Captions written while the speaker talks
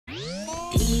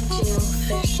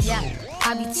DJ5. Yeah,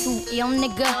 I be too ill,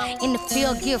 nigga. In the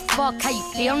field, give a fuck how you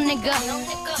feel, nigga.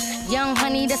 Young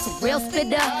honey, that's a real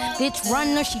spitter. Bitch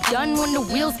run or she done when the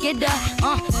wheels get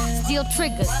her. Steel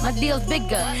triggers, my deal's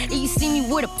bigger. And you see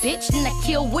me with a bitch, then I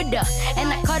kill with her. And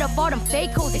I cut off all them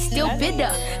fake hoes, they still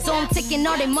bitter. So I'm taking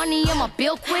all their money and my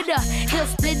bill quitter. He'll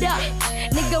split up.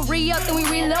 Nigga, re-up, then we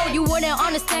reload. You wouldn't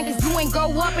understand cause you ain't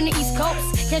grow up in the East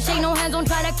Coast. Can't shake no hands, don't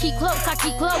try to keep close, I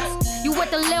keep close. You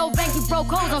at the Lil Bank, you broke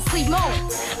hoes on sleep mode.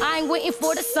 I ain't waiting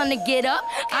for the sun to get up.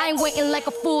 I ain't waiting like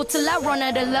a fool till I run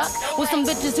out of luck. With some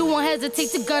bitches who won't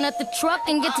hesitate to gun at the truck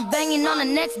and get to banging on the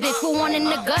next bitch with one in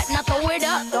the gut, not throw it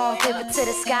up. Throwing pivot to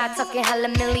the sky, tucking hella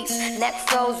millies. Neck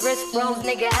froze, wrist froze,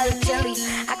 nigga hella chilly.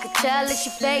 I could tell if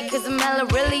she fake cause I'm hella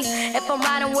really. If I'm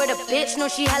riding with a bitch, know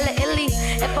she hella illy.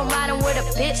 If I'm riding with a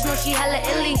bitch, know she hella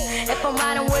illy. If I'm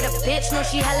riding with a bitch, know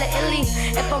she hella illy.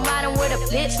 If I'm riding with a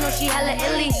bitch, know she hella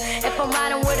illy. If I'm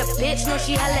riding with a bitch, know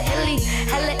she hella illy.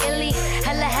 Hella illy,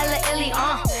 hella illy,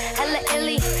 hella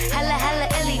illy, hella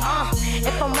illy,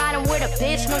 If I'm riding with a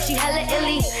bitch, know she hella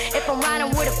illy. If I'm riding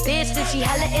with a bitch, then she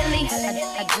hella illy.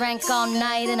 I drank all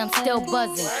night and I'm still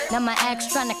buzzing. Now my ex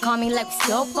tryna call me like we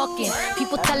still fucking.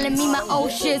 People telling me my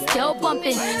old shit still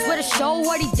bumping. Swear the show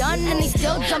already done and they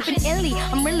still jumping illy.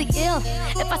 I'm really ill.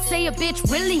 If I say a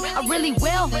bitch really, I really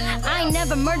will. I ain't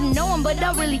never murdered no one, but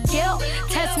I really kill.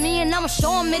 Test me and I'ma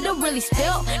show 'em it'll really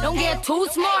spill. Don't get too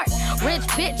smart. Rich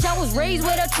bitch, I was raised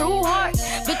with a true heart.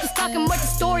 Bitches talking but the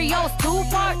story always two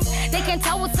parts. They can't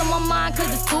tell what's on my mind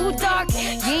cause it's too dark.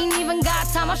 You ain't even got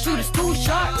time, my shooter's too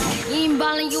sharp. You ain't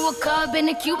ballin', you a cub in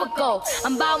a cubicle.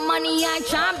 I'm about money, I ain't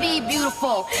tryna be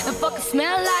beautiful. And fucking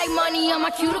smell like money on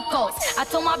my cuticles. I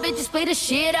told my bitches play the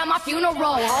shit at my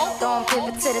funeral. Throwing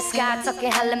pivot to the sky,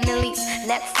 tucking hella millies.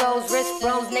 Neck froze, wrist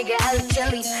froze, nigga hella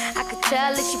chilly. I could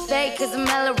tell if she fake cause I'm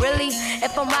hella really.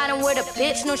 If I'm riding with a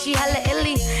bitch, know she hella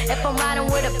illy. If I'm riding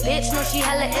with a bitch, know she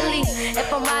hella illy.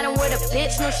 If I'm riding with a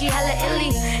bitch, know she hella illy.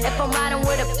 If I'm riding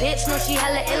with a bitch, know she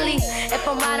hella illy. If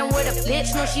I'm riding with a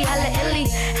bitch, know she hella illy.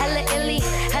 Hella illy,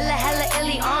 hella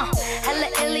illy, hella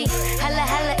illy,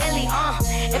 hella illy,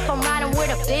 If I'm riding with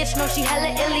a bitch, know she hella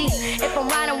illy. If I'm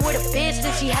riding with a bitch,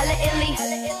 then she hella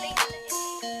illy.